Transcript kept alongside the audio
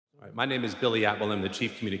All right, my name is Billy Atwell. I'm the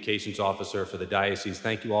Chief Communications Officer for the Diocese.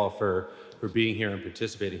 Thank you all for being here and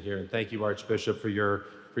participating here. And thank you, Archbishop, for your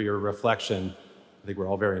reflection. I think we're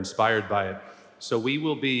all very inspired by it. So we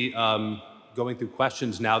will be going through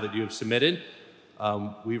questions now that you have submitted.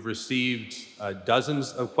 We've received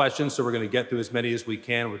dozens of questions, so we're going to get through as many as we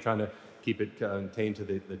can. We're trying to keep it contained to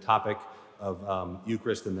the topic of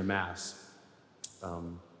Eucharist and the Mass.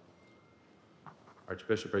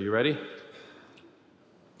 Archbishop, are you ready?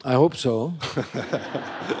 I hope so.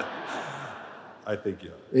 I think you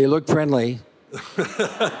are. You look friendly.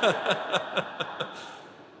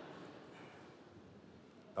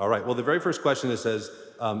 All right, well, the very first question says,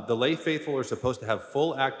 the lay faithful are supposed to have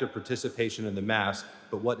full active participation in the Mass,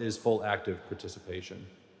 but what is full active participation?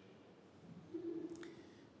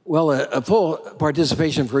 Well, a full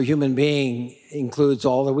participation for a human being includes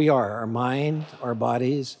all that we are, our mind, our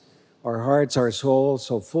bodies, our hearts, our soul.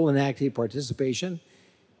 So full and active participation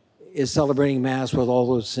is celebrating Mass with all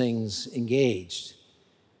those things engaged.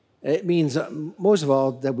 It means, most of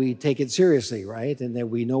all, that we take it seriously, right? And that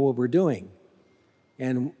we know what we're doing.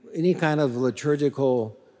 And any kind of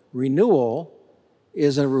liturgical renewal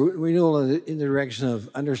is a renewal in the direction of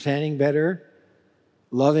understanding better,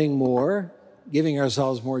 loving more, giving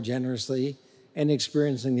ourselves more generously, and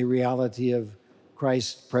experiencing the reality of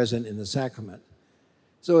Christ present in the sacrament.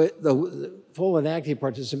 So the full and active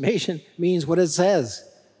participation means what it says,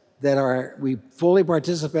 that we fully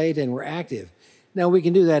participate and we're active. Now, we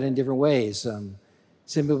can do that in different ways. Some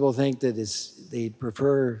people think that they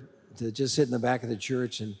prefer to just sit in the back of the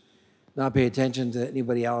church and not pay attention to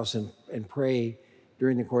anybody else and pray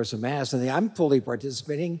during the course of Mass. And I'm fully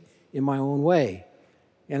participating in my own way.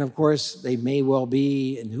 And of course, they may well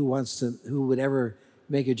be, and who would ever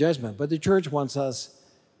make a judgment. But the church wants us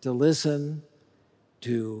to listen,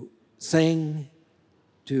 to sing,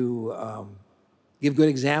 to give good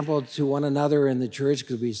example to one another in the church,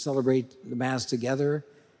 because we celebrate the Mass together.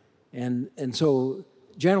 And so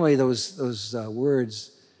generally those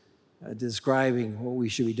words describing what we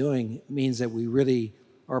should be doing means that we really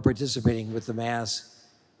are participating with the Mass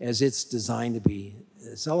as it's designed to be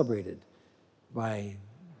celebrated, by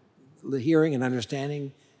hearing and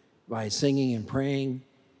understanding, by singing and praying,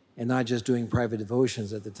 and not just doing private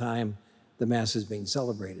devotions at the time the Mass is being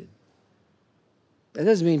celebrated. That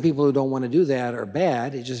doesn't mean people who don't want to do that are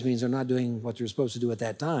bad. It just means they're not doing what they're supposed to do at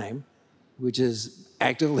that time, which is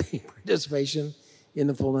actively participation in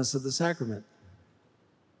the fullness of the sacrament.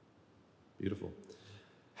 Beautiful.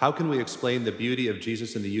 How can we explain the beauty of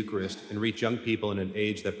Jesus in the Eucharist and reach young people in an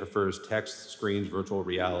age that prefers text, screens, virtual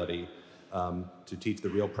reality to teach the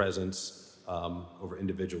real presence over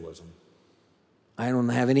individualism? I don't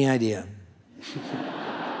have any idea.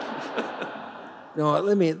 No,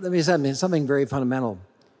 let me say something very fundamental.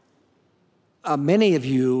 Many of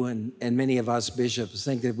you and many of us bishops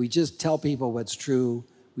think that if we just tell people what's true,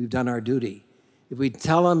 we've done our duty. If we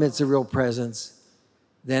tell them it's a real presence,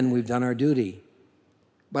 then we've done our duty.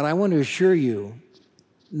 But I want to assure you,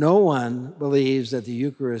 no one believes that the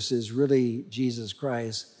Eucharist is really Jesus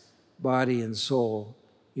Christ, body and soul,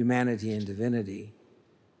 humanity and divinity,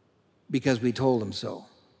 because we told them so.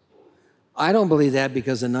 I don't believe that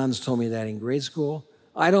because the nuns told me that in grade school.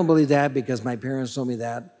 I don't believe that because my parents told me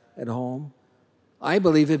that at home. I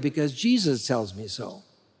believe it because Jesus tells me so.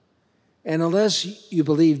 And unless you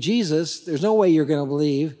believe Jesus, there's no way you're going to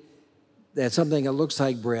believe that something that looks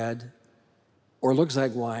like bread or looks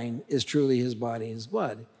like wine is truly his body and his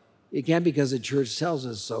blood. It can't be because the church tells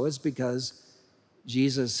us so. It's because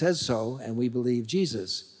Jesus says so, and we believe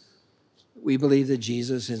Jesus. We believe that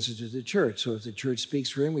Jesus instituted the church. So if the church speaks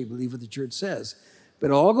for him, we believe what the church says. But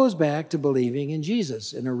it all goes back to believing in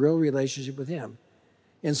Jesus, in a real relationship with him.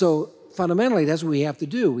 And so fundamentally, that's what we have to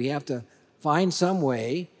do. We have to find some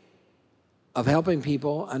way of helping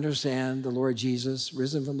people understand the Lord Jesus,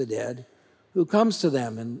 risen from the dead, who comes to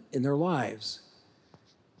them in their lives.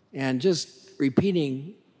 And just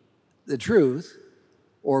repeating the truth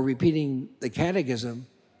or repeating the catechism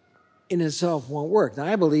in itself won't work. Now,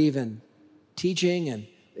 I believe in teaching and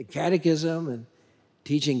the catechism and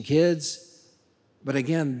teaching kids, but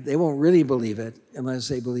again, they won't really believe it unless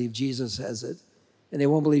they believe Jesus says it, and they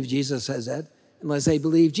won't believe Jesus says that unless they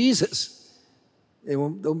believe Jesus. They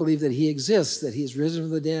don't believe that he exists, that he's risen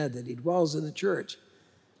from the dead, that he dwells in the church.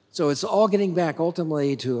 So it's all getting back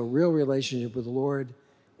ultimately to a real relationship with the Lord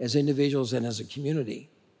as individuals and as a community.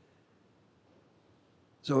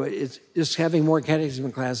 So it's just having more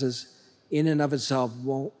catechism classes in and of itself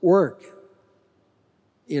won't work.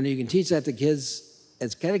 You know, you can teach that to kids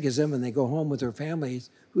as catechism and they go home with their families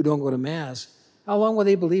who don't go to Mass. How long will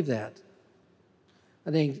they believe that?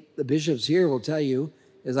 I think the bishops here will tell you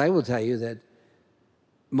is I will tell you that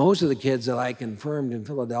most of the kids that I confirmed in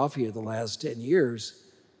Philadelphia the last 10 years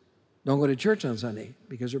don't go to church on Sunday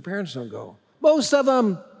because their parents don't go. Most of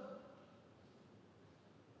them.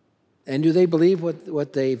 And do they believe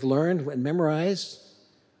what they've learned and memorized?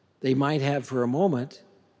 They might have for a moment,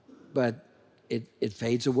 but it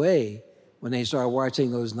fades away when they start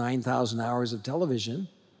watching those 9,000 hours of television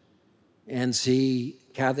and see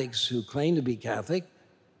Catholics who claim to be Catholic,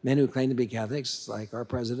 men who claim to be Catholics, like our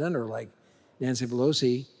president or like Nancy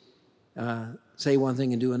Pelosi, say one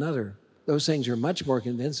thing and do another. Those things are much more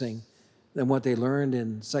convincing than what they learned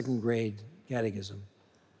in second grade catechism.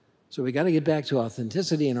 So we got to get back to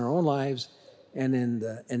authenticity in our own lives and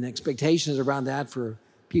in expectations around that for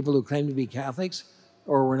people who claim to be Catholics,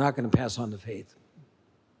 or we're not going to pass on the faith.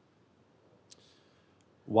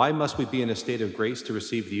 Why must we be in a state of grace to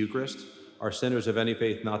receive the Eucharist? Are sinners of any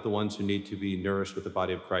faith not the ones who need to be nourished with the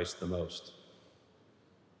body of Christ the most?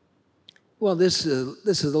 Well, this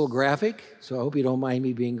is a little graphic, so I hope you don't mind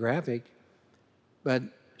me being graphic. But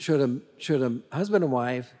should a husband and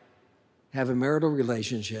wife have a marital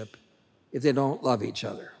relationship if they don't love each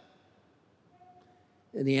other?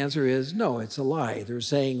 And the answer is no, it's a lie. They're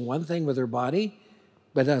saying one thing with their body,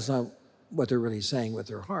 but that's not what they're really saying with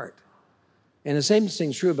their heart. And the same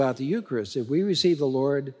thing's true about the Eucharist. If we receive the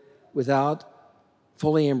Lord without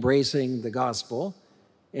fully embracing the gospel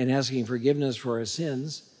and asking forgiveness for our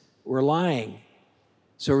sins, we're lying.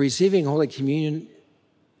 So receiving Holy Communion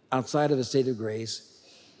outside of a state of grace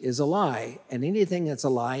is a lie. And anything that's a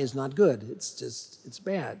lie is not good. It's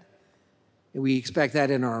bad. And we expect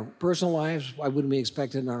that in our personal lives. Why wouldn't we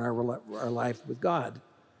expect it in our life with God?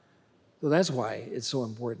 So that's why it's so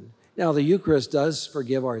important. Now, the Eucharist does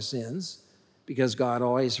forgive our sins because God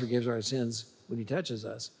always forgives our sins when he touches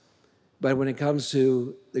us. But when it comes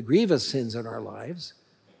to the grievous sins in our lives,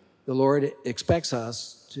 the Lord expects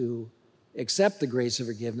us to accept the grace of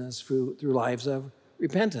forgiveness through lives of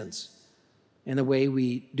repentance. And the way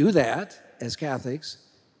we do that as Catholics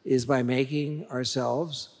is by making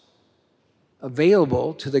ourselves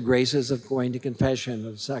available to the graces of going to confession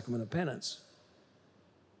of the sacrament of penance.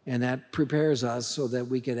 And that prepares us so that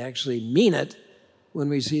we can actually mean it when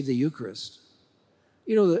we receive the Eucharist.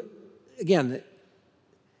 You know, again,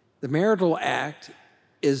 the marital act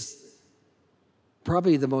is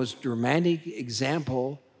probably the most dramatic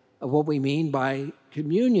example of what we mean by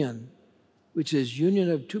communion, which is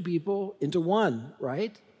union of two people into one,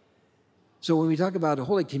 right? So when we talk about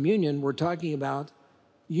Holy Communion, we're talking about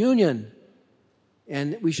union.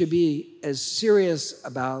 And we should be as serious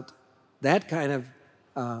about that kind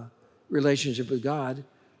of relationship with God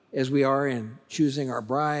as we are in choosing our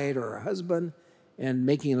bride or our husband and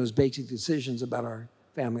making those basic decisions about our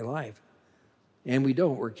family life. And we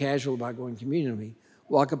don't. We're casual about going to communion. We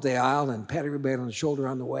walk up the aisle and pat everybody on the shoulder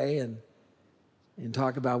on the way and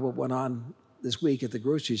talk about what went on this week at the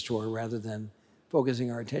grocery store rather than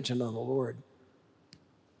focusing our attention on the Lord.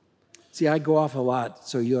 See, I go off a lot,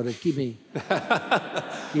 so you ought to keep me We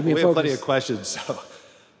focused. have plenty of questions. So,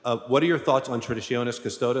 what are your thoughts on Traditionis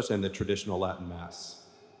Custodes and the traditional Latin Mass?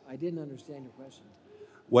 I didn't understand your question.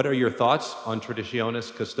 What are your thoughts on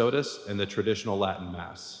Traditionis Custodes and the traditional Latin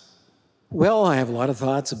Mass? Well, I have a lot of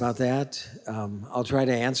thoughts about that. I'll try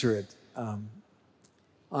to answer it.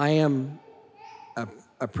 I am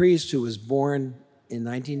a priest who was born in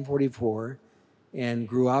 1944 and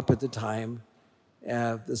grew up at the time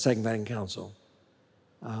of the Second Vatican Council.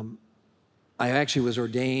 I actually was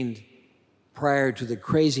ordained prior to the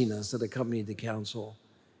craziness that accompanied the council.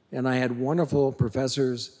 And I had wonderful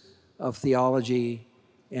professors of theology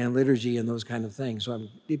and liturgy and those kind of things. So I'm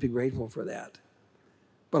deeply grateful for that.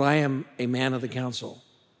 But I am a man of the council.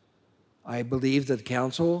 I believe that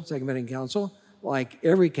council, Second Vatican Council, like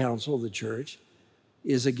every council of the church,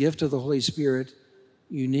 is a gift of the Holy Spirit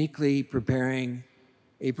uniquely preparing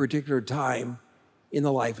a particular time in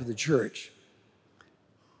the life of the church.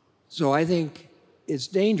 So I think it's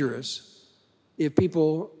dangerous if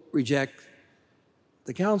people reject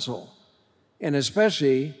the council, and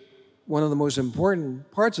especially one of the most important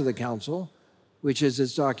parts of the council, which is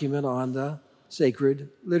its document on the sacred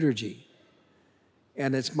liturgy.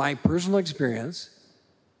 And it's my personal experience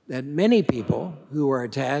that many people who are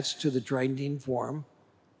attached to the Tridentine form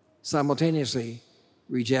simultaneously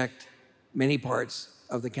reject many parts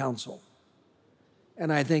of the council.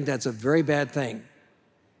 And I think that's a very bad thing.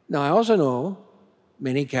 Now, I also know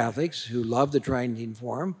many Catholics who love the Tridentine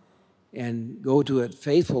form and go to it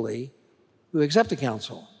faithfully who accept the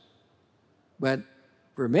council. But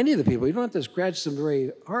for many of the people, you don't have to scratch them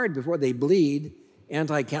very hard before they bleed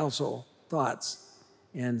anti-council thoughts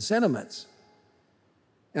and sentiments.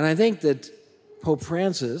 And I think that Pope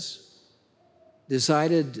Francis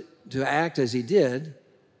decided to act as he did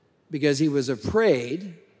because he was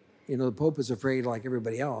afraid, the Pope was afraid like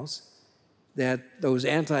everybody else, that those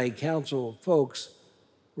anti-council folks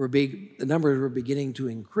the numbers were beginning to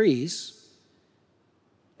increase,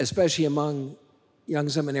 especially among young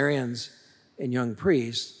seminarians and young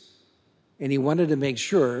priests, and he wanted to make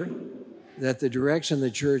sure that the direction the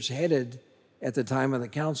church headed at the time of the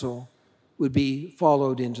council would be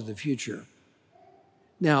followed into the future.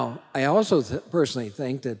 Now, I also personally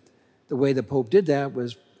think that the way the Pope did that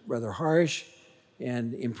was rather harsh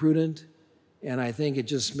and imprudent, and I think it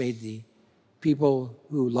just made the people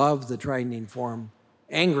who love the Tridentine form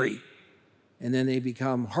angry, and then they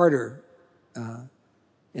become harder, and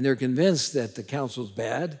they're convinced that the council's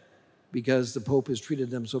bad because the Pope has treated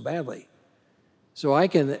them so badly. So I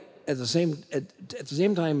can, at the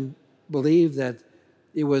same time, believe that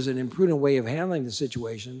it was an imprudent way of handling the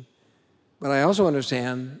situation, but I also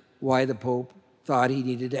understand why the Pope thought he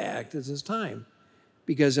needed to act at this time.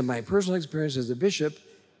 Because in my personal experience as a bishop,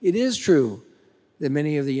 it is true that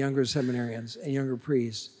many of the younger seminarians and younger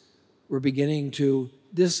priests were beginning to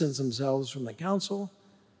distance themselves from the council,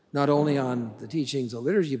 not only on the teachings of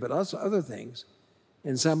liturgy, but also other things,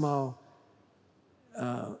 and somehow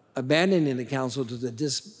abandoning the council to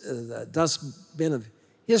the dustbin of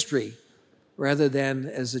history rather than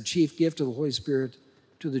as the chief gift of the Holy Spirit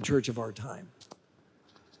to the church of our time.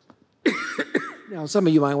 Now, some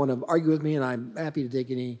of you might want to argue with me, and I'm happy to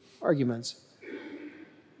take any arguments,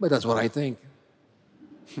 but that's what I think.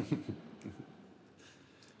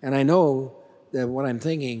 And I know that what I'm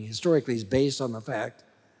thinking historically is based on the fact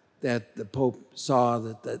that the Pope saw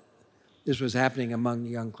that this was happening among the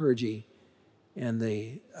young clergy and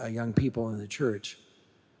the young people in the church.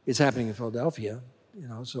 It's happening in Philadelphia,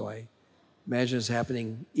 so I imagine it's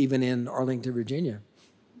happening even in Arlington, Virginia.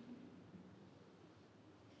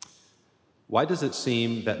 Why does it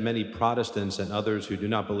seem that many Protestants and others who do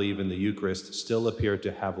not believe in the Eucharist still appear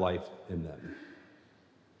to have life in them?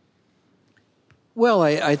 Well,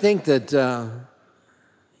 I think that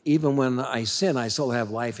even when I sin, I still have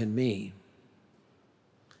life in me.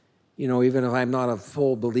 Even if I'm not a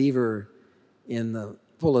full believer in the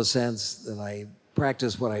fullest sense that I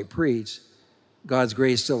practice what I preach, God's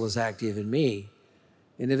grace still is active in me.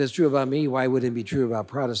 And if it's true about me, why wouldn't it be true about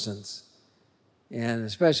Protestants? And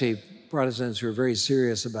especially Protestants who are very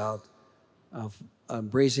serious about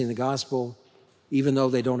embracing the gospel, even though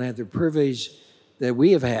they don't have the privilege that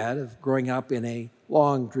we have had of growing up in a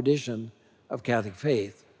long tradition of Catholic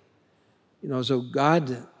faith. So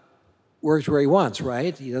God works where he wants,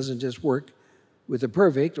 right? He doesn't just work with the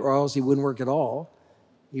perfect, or else he wouldn't work at all.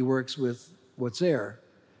 He works with what's there.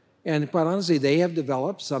 And quite honestly, they have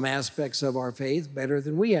developed some aspects of our faith better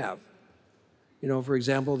than we have. For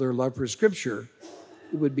example, their love for Scripture.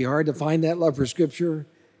 It would be hard to find that love for Scripture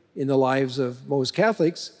in the lives of most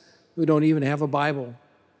Catholics who don't even have a Bible.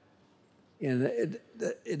 And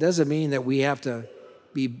it doesn't mean that we have to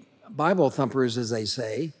be Bible thumpers, as they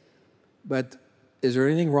say, but is there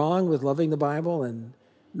anything wrong with loving the Bible and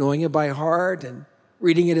knowing it by heart and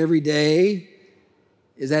reading it every day?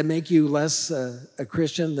 Does that make you less a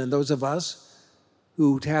Christian than those of us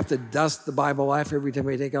who have to dust the Bible off every time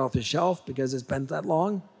we take it off the shelf because it's been that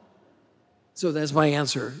long? So that's my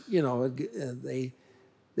answer. They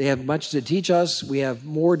have much to teach us. We have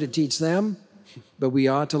more to teach them, but we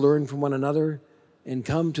ought to learn from one another and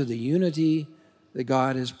come to the unity that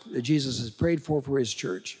Jesus has prayed for his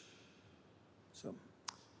church. So,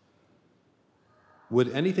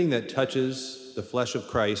 would anything that touches the flesh of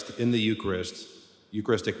Christ in the Eucharist,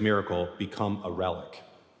 Eucharistic miracle, become a relic?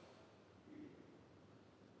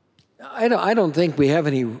 I don't think we have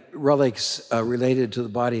any relics related to the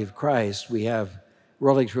body of Christ. We have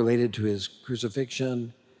relics related to his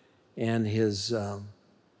crucifixion and his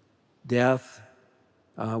death.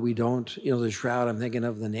 We don't, the shroud, I'm thinking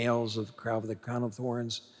of the nails of the crown of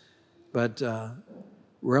thorns. But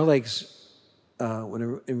relics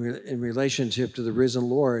in relationship to the risen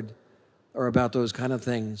Lord are about those kind of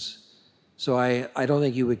things. So I don't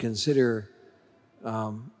think you would consider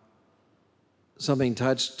something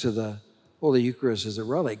touched to the Holy Eucharist as a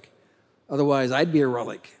relic. Otherwise, I'd be a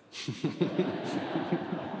relic.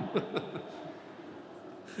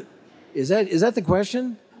 Is that the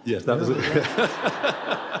question? Yes, that was it.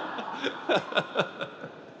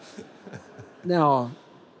 Now,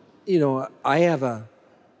 I have a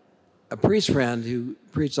priest friend who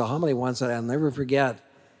preached a homily once that I'll never forget.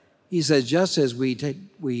 He says, just as we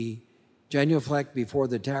genuflect before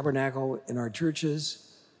the tabernacle in our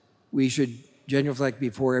churches, we should genuflect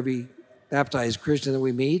before every baptized Christian that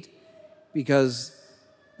we meet, because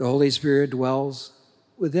the Holy Spirit dwells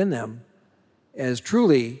within them as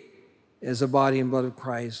truly as the body and blood of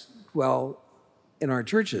Christ dwell in our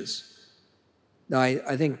churches. Now,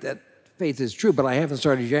 I think that faith is true, but I haven't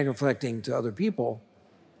started genuflecting to other people.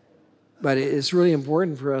 But it's really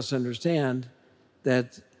important for us to understand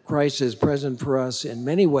that Christ is present for us in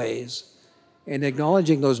many ways, and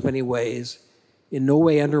acknowledging those many ways in no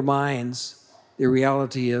way undermines the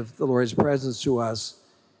reality of the Lord's presence to us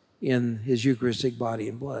in his Eucharistic body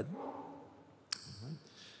and blood.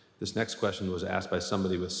 This next question was asked by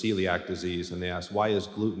somebody with celiac disease, and they asked, why is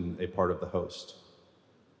gluten a part of the host?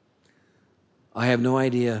 I have no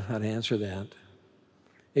idea how to answer that,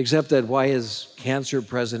 except that why is cancer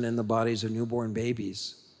present in the bodies of newborn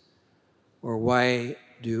babies? Or why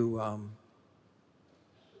did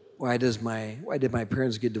my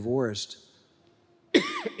parents get divorced?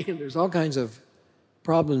 There's all kinds of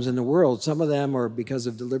problems in the world. Some of them are because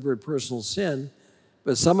of deliberate personal sin,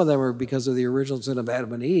 but some of them are because of the original sin of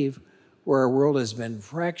Adam and Eve, where our world has been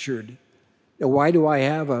fractured. Now, why do I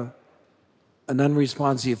have an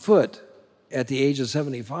unresponsive foot at the age of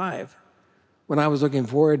 75 when I was looking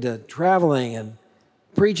forward to traveling and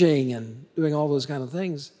preaching and doing all those kind of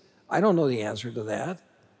things? I don't know the answer to that,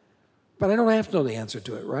 but I don't have to know the answer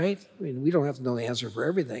to it, right? I mean, we don't have to know the answer for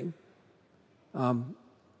everything.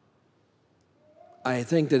 I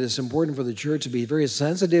think that it's important for the church to be very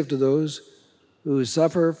sensitive to those who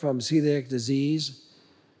suffer from celiac disease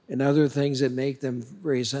and other things that make them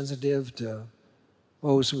very sensitive to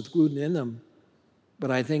hosts with gluten in them.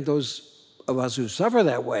 But I think those of us who suffer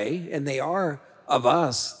that way, and they are of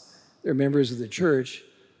us, they're members of the church,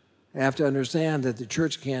 have to understand that the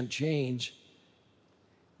church can't change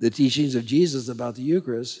the teachings of Jesus about the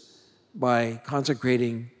Eucharist by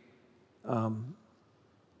consecrating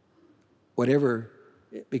whatever,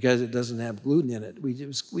 because it doesn't have gluten in it. We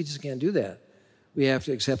just can't do that. We have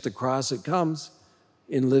to accept the cross that comes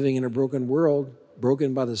in living in a broken world,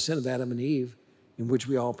 broken by the sin of Adam and Eve, in which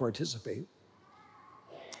we all participate.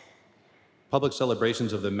 Public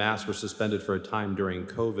celebrations of the Mass were suspended for a time during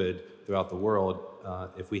COVID throughout the world.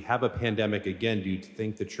 If we have a pandemic again, do you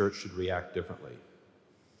think the church should react differently?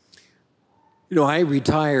 You know, I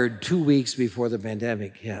retired 2 weeks before the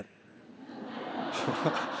pandemic hit.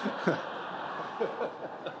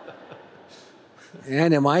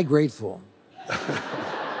 And am I grateful?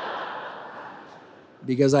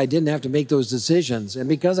 Because I didn't have to make those decisions. And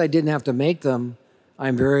because I didn't have to make them,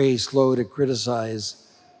 I'm very slow to criticize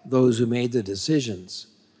those who made the decisions.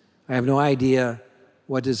 I have no idea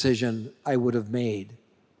what decision I would have made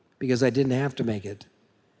because I didn't have to make it.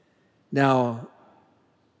 Now,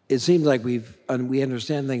 it seems like we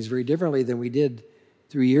understand things very differently than we did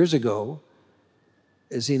 3 years ago.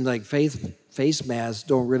 It seems like face masks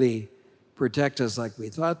don't really protect us like we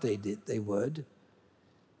thought they would.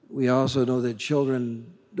 We also know that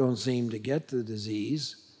children don't seem to get the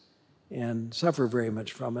disease and suffer very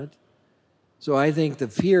much from it. So I think the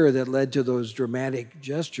fear that led to those dramatic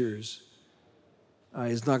gestures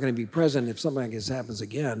is not going to be present if something like this happens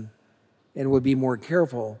again, and would be more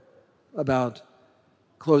careful about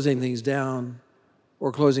closing things down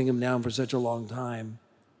or closing them down for such a long time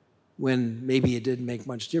when maybe it didn't make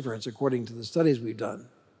much difference according to the studies we've done.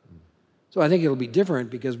 So I think it'll be different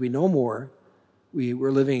because we know more.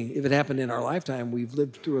 We're living, if it happened in our lifetime, we've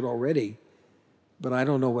lived through it already. But I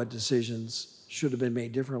don't know what decisions should have been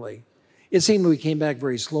made differently. It seemed we came back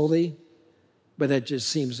very slowly, but it just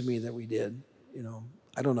seems to me that we did. You know,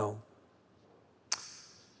 I don't know.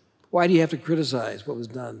 Why do you have to criticize what was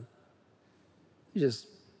done? It's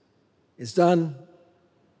done.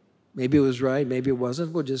 Maybe it was right, maybe it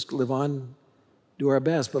wasn't. We'll just live on, do our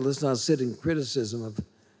best, but let's not sit in criticism of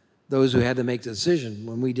those who had to make the decision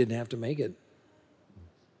when we didn't have to make it.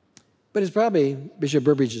 But it's probably Bishop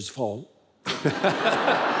Burbidge's fault.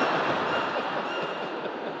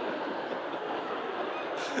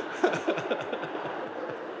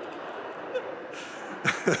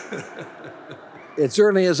 It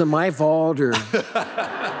certainly isn't my fault or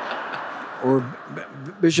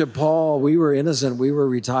Bishop Paul. We were innocent. We were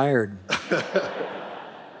retired. All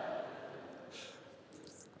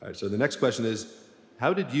right, so the next question is,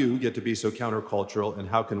 how did you get to be so countercultural, and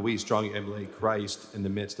how can we strongly emulate Christ in the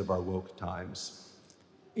midst of our woke times?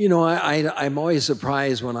 You know, I'm always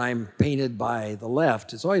surprised when I'm painted by the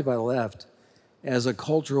left. It's always by the left as a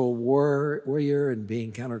cultural warrior and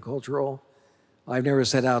being countercultural. I've never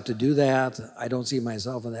set out to do that. I don't see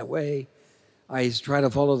myself in that way. I try to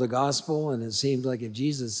follow the gospel, and it seems like if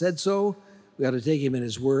Jesus said so, we ought to take him in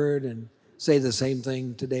his word and say the same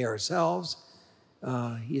thing today ourselves.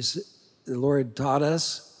 The Lord taught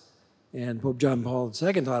us, and Pope John Paul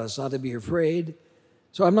II taught us not to be afraid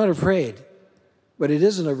So I'm not afraid. But it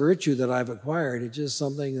isn't a virtue that I've acquired. It's just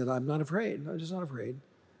something that I'm not afraid. I'm just not afraid.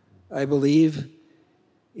 I believe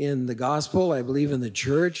in the gospel. I believe in the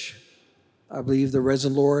church. I believe the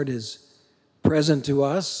risen Lord is present to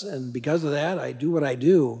us. And because of that, I do what I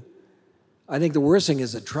do. I think the worst thing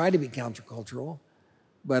is to try to be countercultural.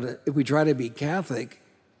 But if we try to be Catholic,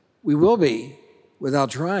 we will be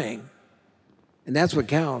without trying. And that's what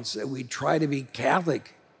counts, that we try to be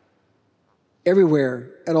Catholic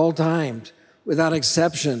everywhere, at all times, without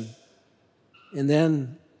exception. And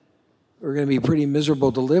then we're going to be pretty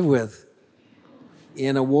miserable to live with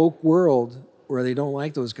in a woke world where they don't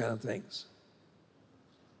like those kind of things.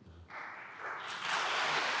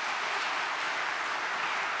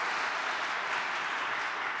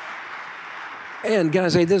 And can I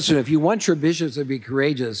say this? If you want your bishops to be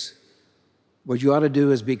courageous, what you ought to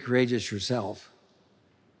do is be courageous yourself.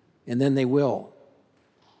 And then they will.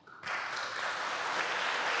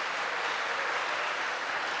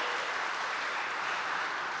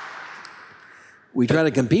 We try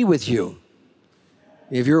to compete with you.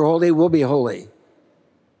 If you're holy, we'll be holy.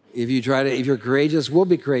 If you're courageous, we'll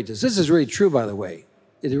be courageous. This is really true, by the way.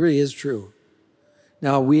 It really is true.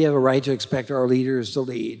 Now, we have a right to expect our leaders to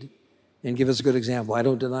lead and give us a good example. I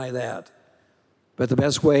don't deny that. But the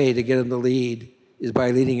best way to get them to lead is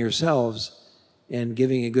by leading yourselves and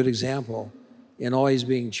giving a good example and always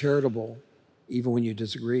being charitable, even when you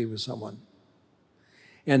disagree with someone.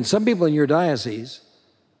 And some people in your diocese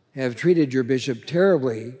have treated your bishop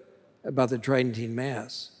terribly about the Tridentine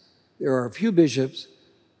Mass. There are a few bishops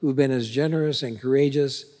who've been as generous and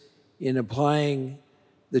courageous in applying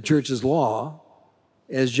the church's law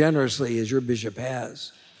as generously as your bishop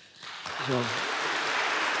has.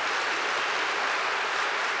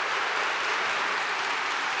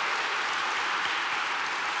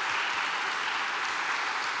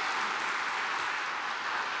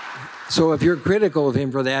 So if you're critical of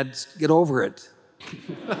him for that, get over it.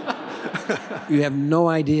 You have no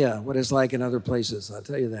idea what it's like in other places, I'll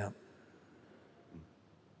tell you that.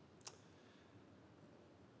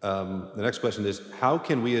 The next question is, how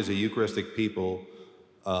can we as a Eucharistic people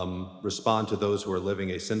respond to those who are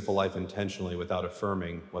living a sinful life intentionally without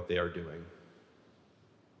affirming what they are doing?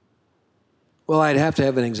 Well, I'd have to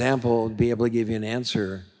have an example to be able to give you an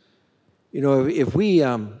answer. You know, if we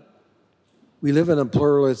live in a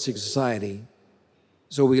pluralistic society,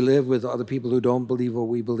 so we live with other people who don't believe what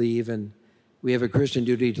we believe, and we have a Christian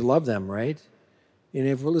duty to love them, right?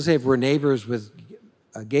 And let's say if we're neighbors with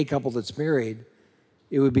a gay couple that's married,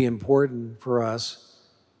 it would be important for us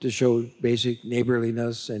to show basic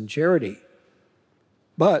neighborliness and charity.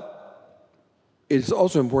 But it's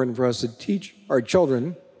also important for us to teach our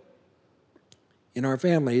children in our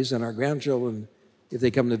families and our grandchildren, if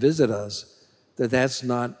they come to visit us, that that's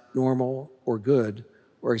not normal or good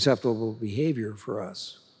or acceptable behavior for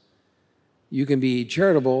us. You can be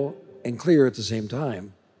charitable and clear at the same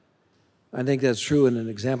time. I think that's true in an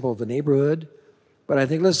example of a neighborhood. But I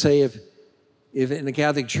think, let's say if in the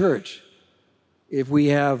Catholic Church, if we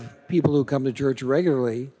have people who come to church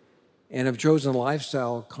regularly and have chosen a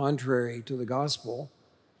lifestyle contrary to the gospel,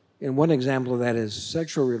 and one example of that is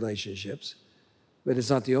sexual relationships, but it's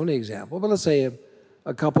not the only example. But let's say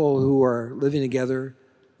a couple who are living together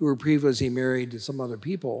who were previously married to some other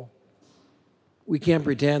people, we can't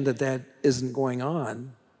pretend that that isn't going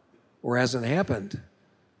on or hasn't happened.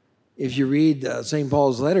 If you read St.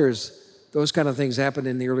 Paul's letters, those kind of things happened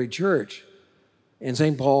in the early church. And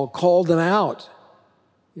St. Paul called them out,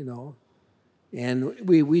 you know. And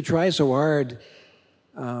we try so hard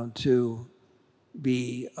to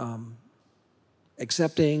be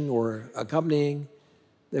accepting or accompanying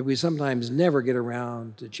that we sometimes never get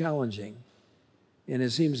around to challenging. And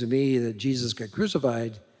it seems to me that Jesus got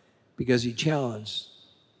crucified because he challenged,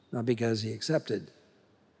 not because he accepted.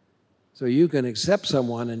 So you can accept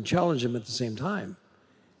someone and challenge them at the same time.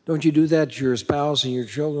 Don't you do that to your spouse and your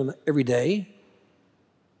children every day?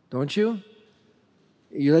 Don't you?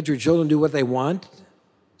 You let your children do what they want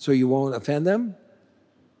so you won't offend them?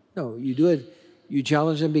 No, you do it. You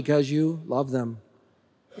challenge them because you love them.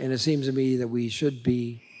 And it seems to me that we should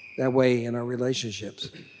be that way in our relationships.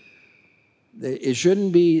 It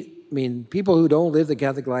shouldn't be, I mean, people who don't live the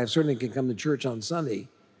Catholic life certainly can come to church on Sunday.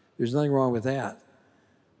 There's nothing wrong with that.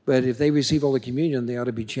 But if they receive Holy Communion, they ought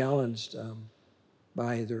to be challenged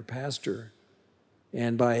by their pastor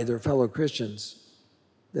and by their fellow Christians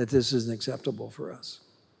that this isn't acceptable for us.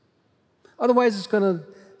 Otherwise, it's going to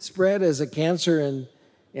spread as a cancer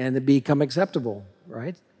and become acceptable,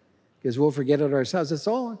 right? Because we'll forget it ourselves. It's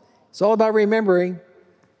all about remembering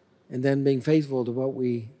and then being faithful to what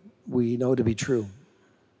we know to be true.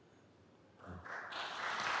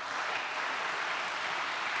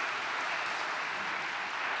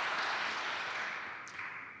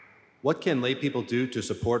 What can lay people do to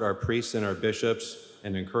support our priests and our bishops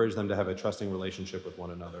and encourage them to have a trusting relationship with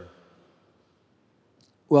one another?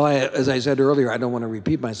 Well, as I said earlier, I don't want to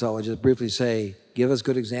repeat myself. I'll just briefly say, give us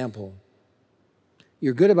good example.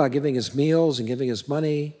 You're good about giving us meals and giving us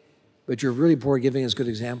money, but you're really poor at giving us good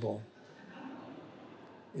example.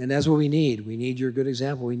 And that's what we need. We need your good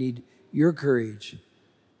example. We need your courage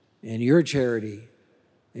and your charity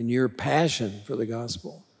and your passion for the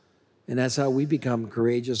gospel. And that's how we become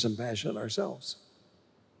courageous and passionate ourselves.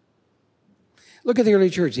 Look at the early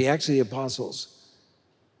church, the Acts of the Apostles.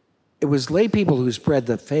 It was lay people who spread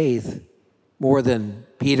the faith more than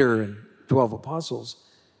Peter and 12 apostles.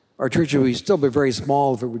 Our church would still be very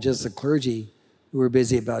small if it were just the clergy who were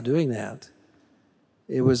busy about doing that.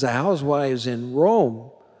 It was the housewives in Rome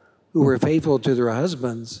who were faithful to their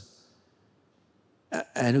husbands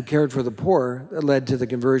and who cared for the poor that led to the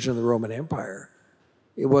conversion of the Roman Empire.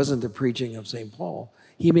 It wasn't the preaching of St. Paul.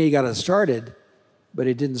 He may have got us started, but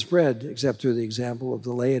it didn't spread except through the example of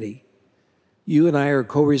the laity. You and I are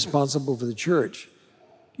co-responsible for the church.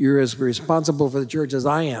 You're as responsible for the church as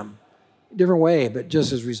I am. Different way, but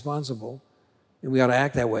just as responsible. And we ought to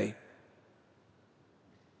act that way.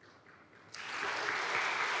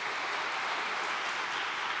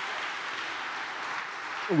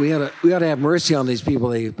 We ought to have mercy on these people.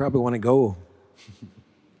 They probably want to go.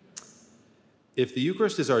 If the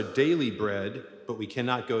Eucharist is our daily bread, but we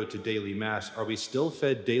cannot go to daily Mass, are we still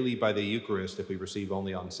fed daily by the Eucharist if we receive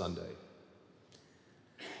only on Sunday?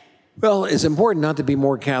 Well, it's important not to be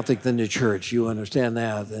more Catholic than the church. You understand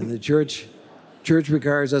that. And the church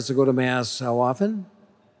requires us to go to Mass how often?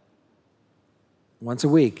 Once a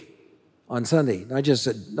week on Sunday. Not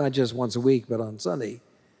just once a week, but on Sunday.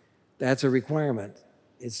 That's a requirement.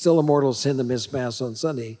 It's still a mortal sin to miss Mass on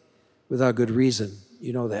Sunday without good reason.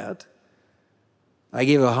 You know that. I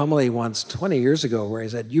gave a homily once 20 years ago where I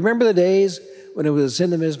said, do you remember the days when it was a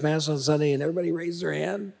sin to miss Mass on Sunday and everybody raised their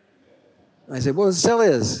hand? I said, well, it still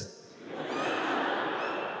is.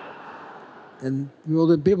 And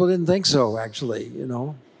people didn't think so, actually, you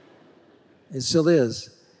know. It still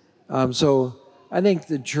is. So I think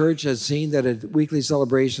the church has seen that a weekly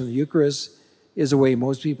celebration of the Eucharist is the way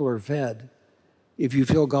most people are fed. If you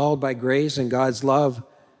feel called by grace and God's love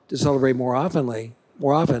to celebrate more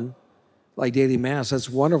often, like daily Mass, that's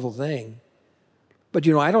a wonderful thing. But,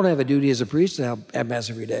 you know, I don't have a duty as a priest to have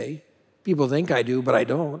Mass every day. People think I do, but I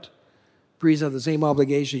don't. Priests have the same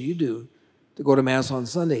obligation you do to go to Mass on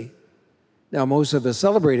Sunday. Now, most of us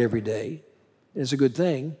celebrate every day, and it's a good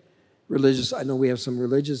thing. I know we have some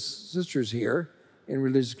religious sisters here, and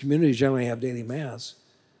religious communities generally have daily Mass.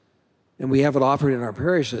 And we have it offered in our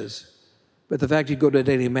parishes. But the fact you go to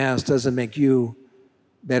daily Mass doesn't make you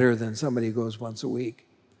better than somebody who goes once a week.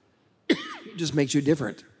 It just makes you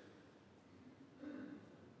different.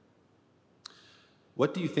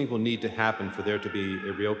 What do you think will need to happen for there to be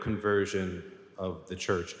a real conversion of the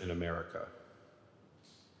church in America?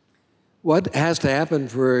 What has to happen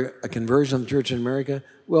for a conversion of the church in America?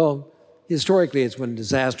 Well, historically, it's when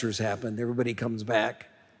disasters happen. Everybody comes back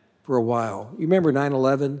for a while. You remember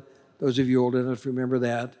 9/11? Those of you old enough to remember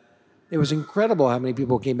that. It was incredible how many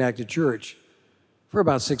people came back to church for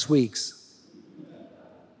about 6 weeks.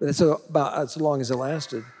 But that's about as long as it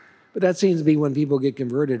lasted. But that seems to be when people get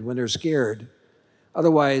converted, when they're scared.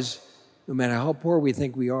 Otherwise, no matter how poor we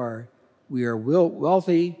think we are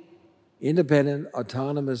wealthy, independent,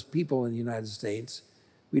 autonomous people in the United States.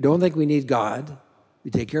 We don't think we need God.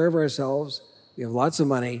 We take care of ourselves. We have lots of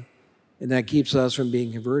money, and that keeps us from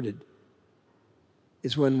being converted.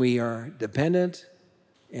 It's when we are dependent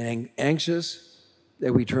and anxious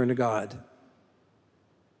that we turn to God.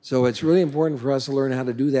 So it's really important for us to learn how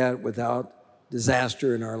to do that without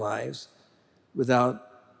disaster in our lives, without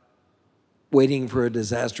waiting for a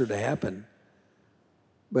disaster to happen.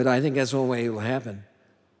 But I think that's the only way it will happen.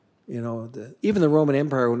 You know, even the Roman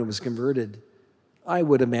Empire, when it was converted, I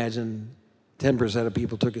would imagine 10% of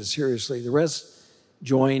people took it seriously. The rest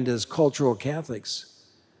joined as cultural Catholics.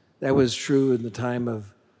 That was true in the time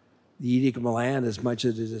of the Edict of Milan as much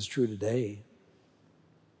as it is true today.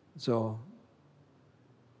 So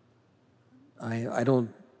I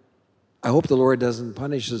hope the Lord doesn't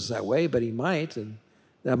punish us that way, but he might, and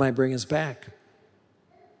that might bring us back.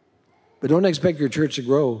 But don't expect your church to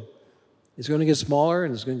grow. It's going to get smaller,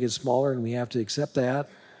 and it's going to get smaller, and we have to accept that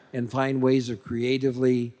and find ways of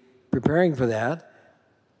creatively preparing for that,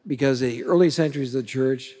 because the early centuries of the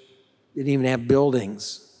church didn't even have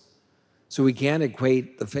buildings. So we can't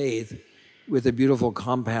equate the faith with a beautiful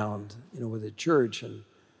compound, you know, with a church and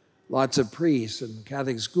lots of priests and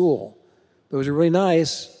Catholic school. Those are really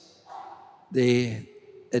nice.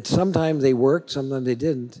 Sometimes they worked, sometimes they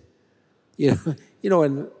didn't.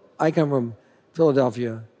 And I come from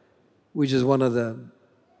Philadelphia, which is one of the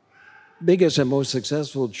biggest and most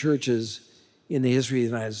successful churches in the history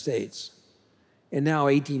of the United States. And now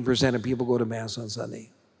 18% of people go to Mass on Sunday.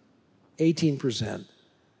 18%.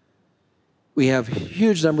 We have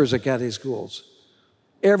huge numbers of Catholic schools.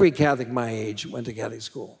 Every Catholic my age went to Catholic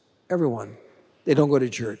school. Everyone. They don't go to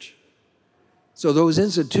church. So those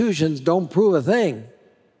institutions don't prove a thing.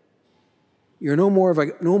 You're no more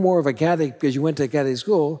of a Catholic because you went to Catholic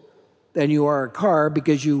school than you are a car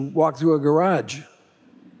because you walked through a garage.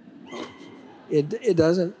 It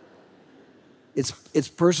doesn't. It's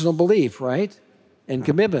personal belief, right? And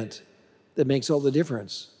commitment that makes all the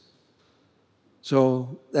difference.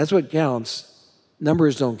 So that's what counts.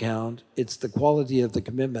 Numbers don't count. It's the quality of the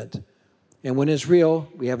commitment. And when it's real,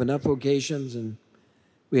 we have enough vocations and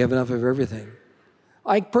we have enough of everything.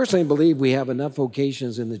 I personally believe we have enough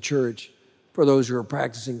vocations in the church for those who are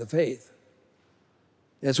practicing the faith.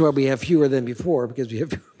 That's why we have fewer than before, because we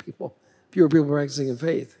have fewer people practicing the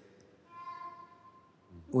faith.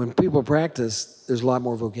 When people practice, there's a lot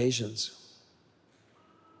more vocations.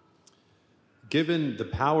 Given the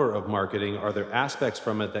power of marketing, are there aspects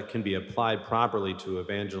from it that can be applied properly to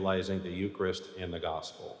evangelizing the Eucharist and the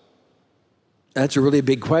gospel? That's a really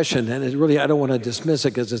big question, and I don't want to dismiss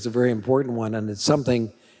it because it's a very important one, and it's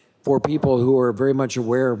something for people who are very much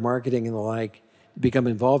aware of marketing and the like to become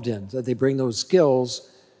involved in, that they bring those skills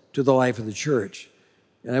to the life of the church.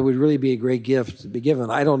 And it would really be a great gift to be given.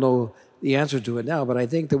 I don't know the answer to it now, but I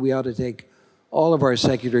think that we ought to take all of our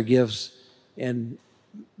secular gifts and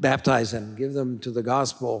baptize them, give them to the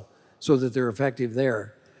gospel so that they're effective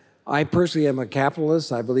there. I personally am a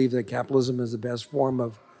capitalist. I believe that capitalism is the best form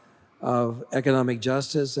of economic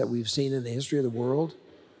justice that we've seen in the history of the world.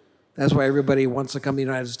 That's why everybody wants to come to the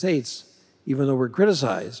United States, even though we're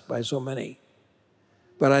criticized by so many.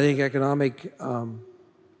 But I think economic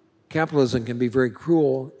capitalism can be very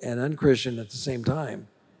cruel and unchristian at the same time.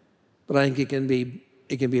 But I think it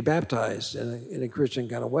can be baptized in a Christian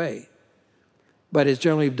kind of way. But it's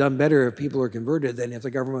generally done better if people are converted than if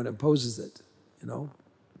the government imposes it,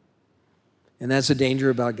 And that's the danger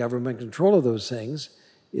about government control of those things,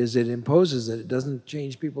 is it imposes it. It doesn't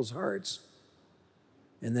change people's hearts.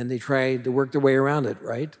 And then they try to work their way around it,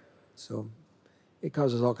 right? So it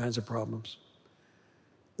causes all kinds of problems.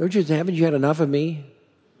 Haven't you had enough of me?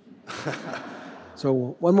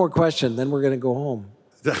 So one more question, then we're going to go home.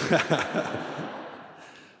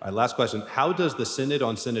 All right, last question. How does the Synod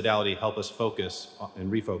on Synodality help us focus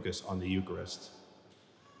and refocus on the Eucharist?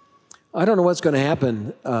 I don't know what's going to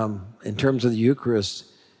happen in terms of the Eucharist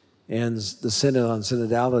and the Synod on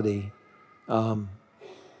Synodality.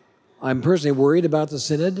 I'm personally worried about the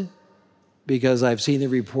Synod because I've seen the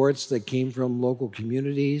reports that came from local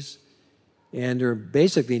communities, and they're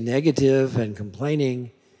basically negative and complaining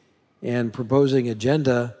and proposing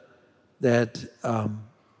agenda that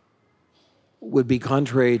would be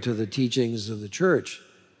contrary to the teachings of the church.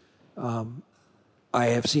 I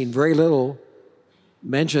have seen very little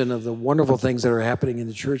mention of the wonderful things that are happening in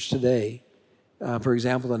the church today. For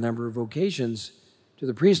example, the number of vocations to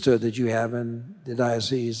the priesthood that you have in the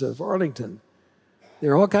Diocese of Arlington.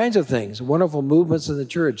 There are all kinds of things, wonderful movements in the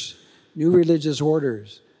church, new religious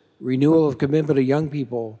orders, renewal of commitment of young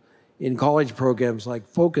people in college programs like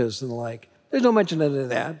Focus and the like. There's no mention of any of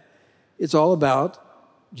that. It's all about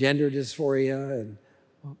gender dysphoria and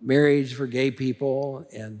marriage for gay people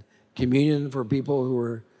and communion for people who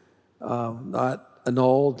are not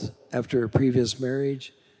annulled after a previous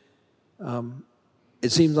marriage.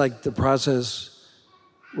 It seems like the process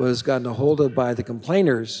was gotten a hold of by the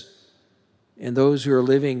complainers, and those who are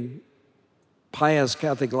living pious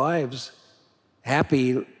Catholic lives,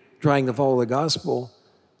 happy trying to follow the gospel,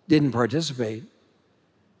 didn't participate.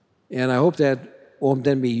 And I hope that won't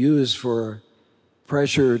then be used for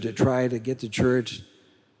pressure to try to get the church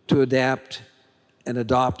to adapt and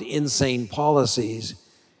adopt insane policies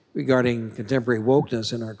regarding contemporary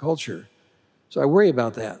wokeness in our culture. So I worry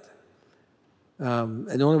about that. And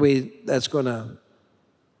the only way that's going to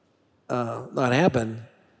not happen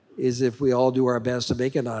is if we all do our best to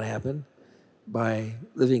make it not happen by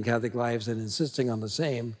living Catholic lives and insisting on the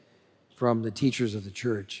same from the teachers of the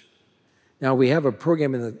church. Now, we have a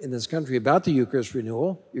program in this country about the Eucharist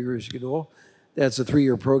renewal. That's a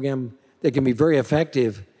 3-year program that can be very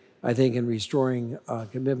effective, I think, in restoring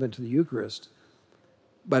commitment to the Eucharist.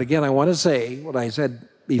 But again, I want to say what I said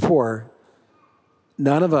before.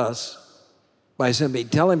 None of us, by simply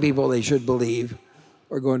telling people they should believe,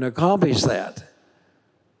 are going to accomplish that.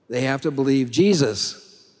 They have to believe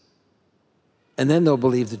Jesus, and then they'll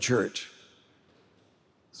believe the church.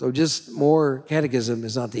 So just more catechism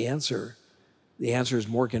is not the answer. The answer is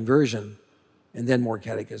more conversion and then more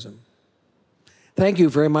catechism. Thank you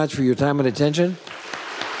very much for your time and attention.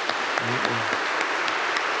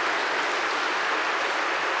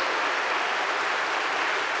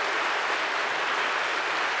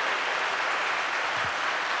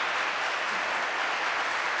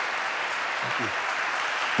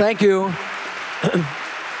 Thank you.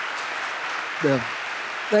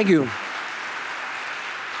 Thank you.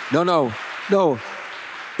 No.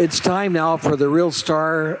 It's time now for the real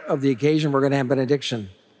star of the occasion. We're going to have benediction.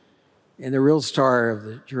 And the real star of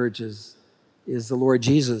the church is the Lord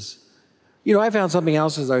Jesus. You know, I found something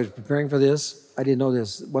else as I was preparing for this. I didn't know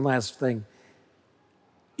this. One last thing.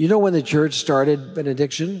 You know when the church started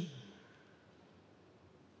benediction?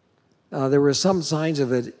 There were some signs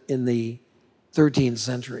of it in the 13th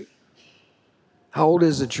century. How old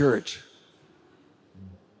is the church?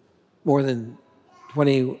 More than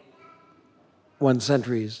 21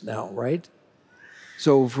 centuries now, right?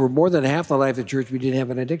 So for more than half the life of the church, we didn't have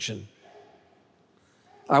benediction.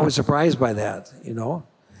 I was surprised by that, you know.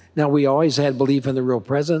 Now, we always had belief in the real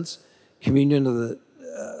presence, communion of the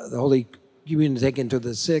Holy Communion taken to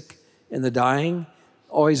the sick and the dying,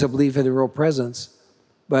 always a belief in the real presence.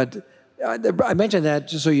 But I mentioned that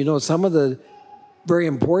just so you know, some of the very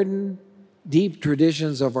important, deep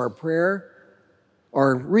traditions of our prayer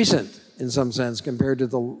are recent in some sense compared to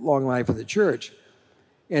the long life of the church.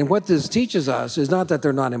 And what this teaches us is not that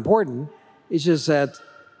they're not important, it's just that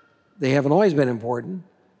they haven't always been important,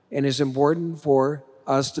 and it's important for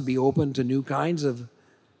us to be open to new kinds of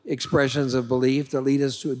expressions of belief that lead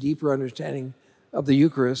us to a deeper understanding of the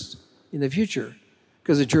Eucharist in the future.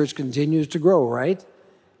 Because the church continues to grow, right?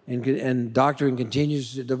 And doctrine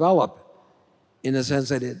continues to develop in the sense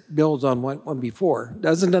that it builds on what went before.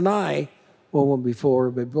 Doesn't deny what went before,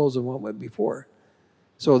 but builds on what went before.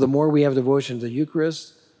 So the more we have devotion to the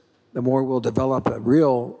Eucharist, the more we'll develop a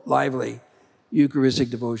real lively Eucharistic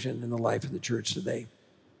devotion in the life of the church today.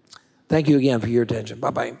 Thank you again for your attention.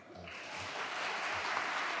 Bye-bye.